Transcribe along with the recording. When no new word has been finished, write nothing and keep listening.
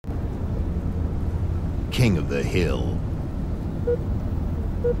king of the hill.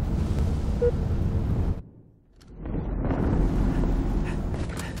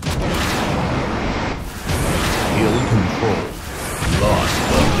 Hill control. Lost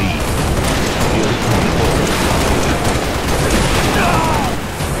the lead. Hill control.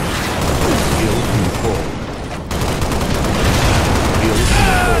 Hill control. Hill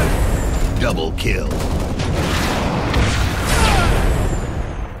control. Double kill.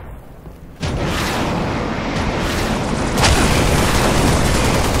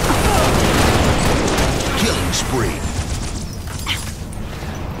 Killing spree.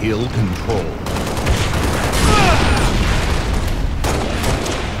 Hill control.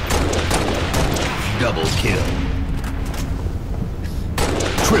 Double kill.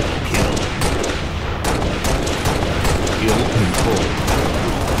 Triple kill. Hill control.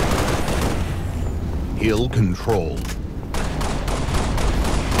 Hill control.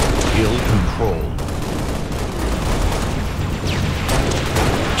 Hill control.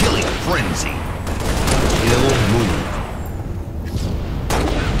 Killing frenzy. Hill move.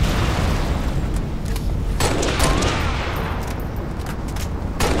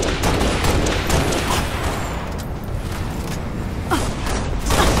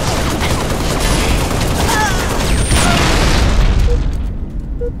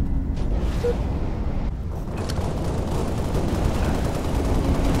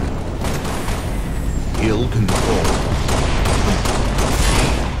 Hill control.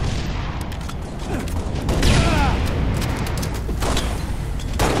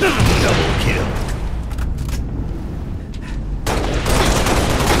 Double kill.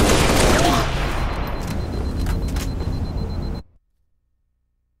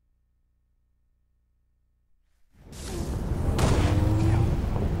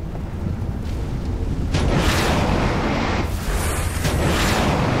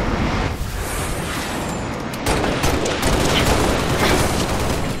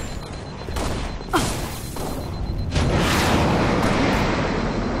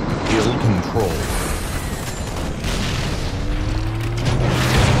 Hill control.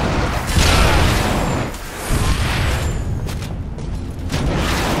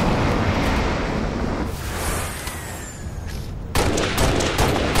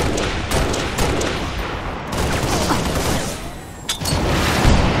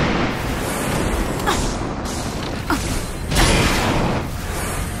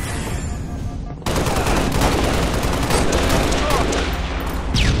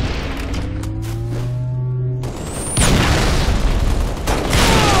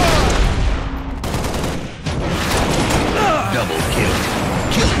 Double kill.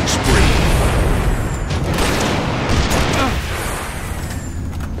 Killing spree.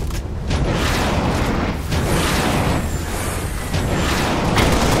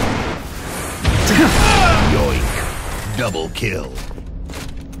 Yoink. Double kill.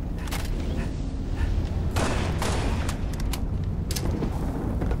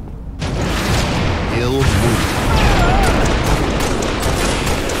 Hill move.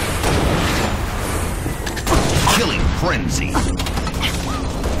 Killing frenzy.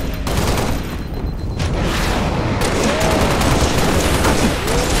 Hill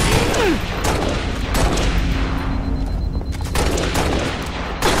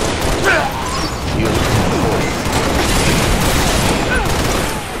control.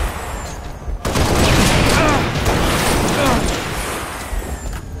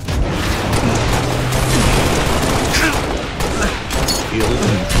 Hill control. Hill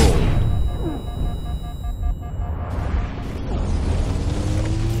control.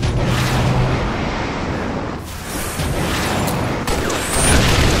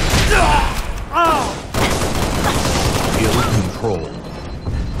 Hill control.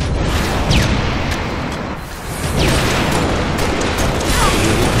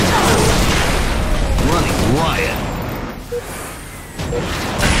 Running riot.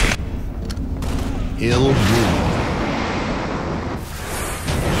 Hill move.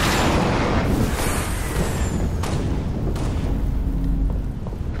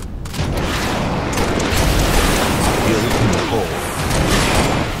 Hill control.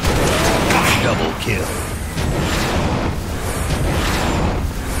 Double kill.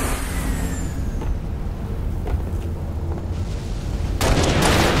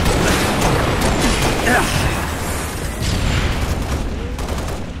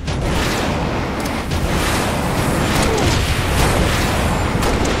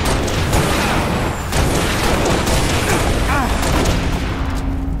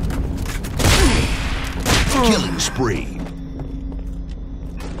 Killing spree.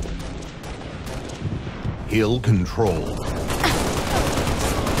 Hill control.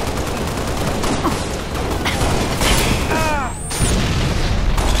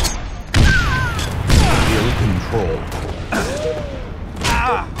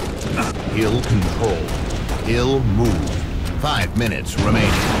 He'll move. 5 minutes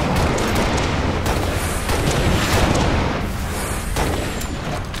remaining.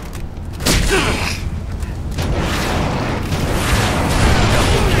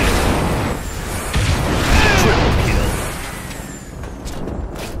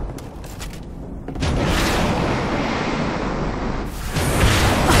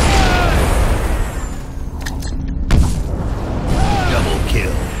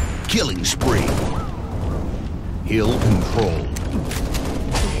 Killing spree. He'll control.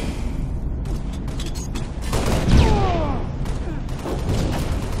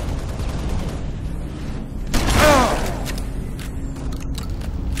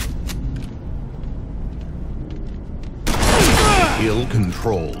 He'll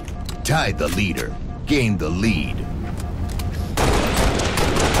control. Tied the leader. Gained the lead.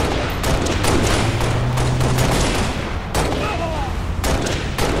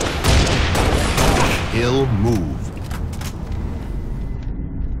 He'll move.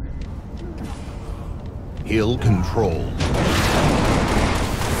 He'll control.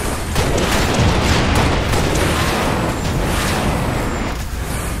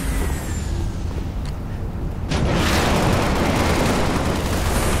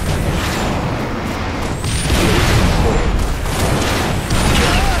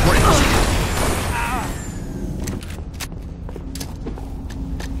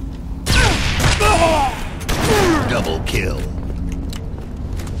 Double kill.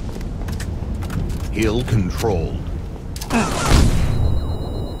 He'll control.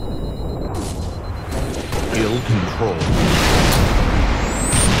 He'll control.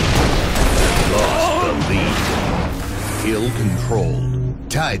 Lost the lead. He'll control.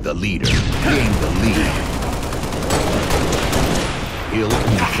 Tied the leader. Gained the lead. He'll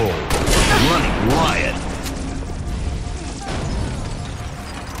control. Running riot.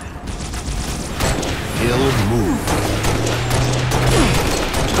 He'll move.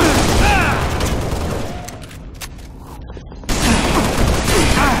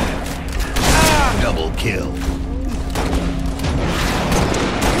 Double kill.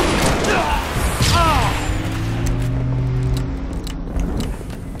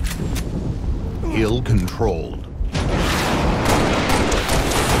 He'll controlled.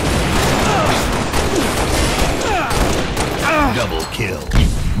 Double kill.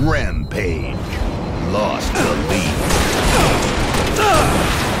 Rampage. Lost the lead.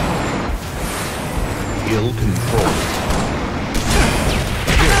 He'll control.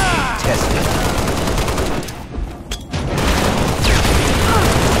 Tested.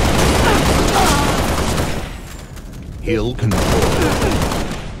 He'll control.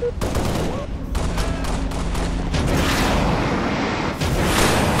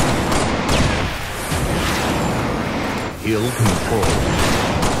 He'll control.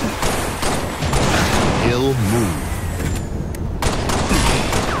 He'll move.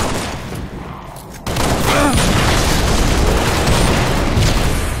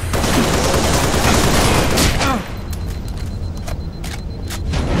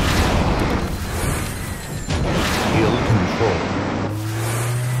 He'll control.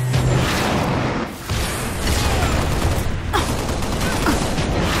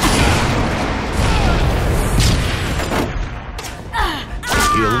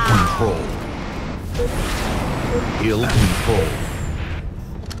 He'll control. He'll control.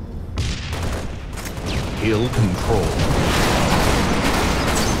 He'll control. He'll control.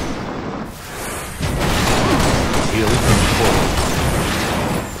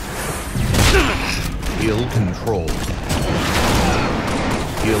 He'll control.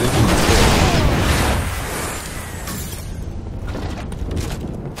 He'll control.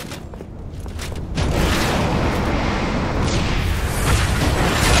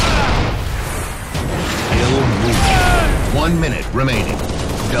 He'll move. 1 minute remaining.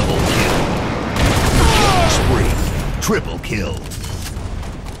 Double kill. Killing spree. Triple kill.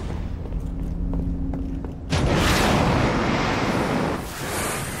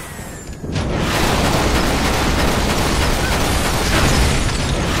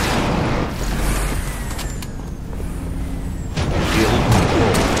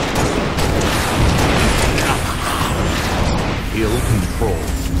 He'll control.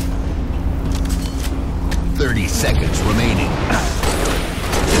 30 seconds remaining.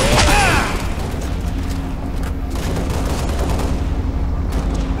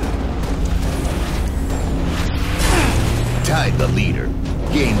 Tied the leader.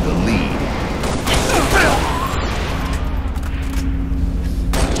 Gained the lead.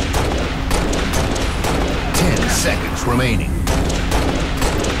 10 seconds remaining.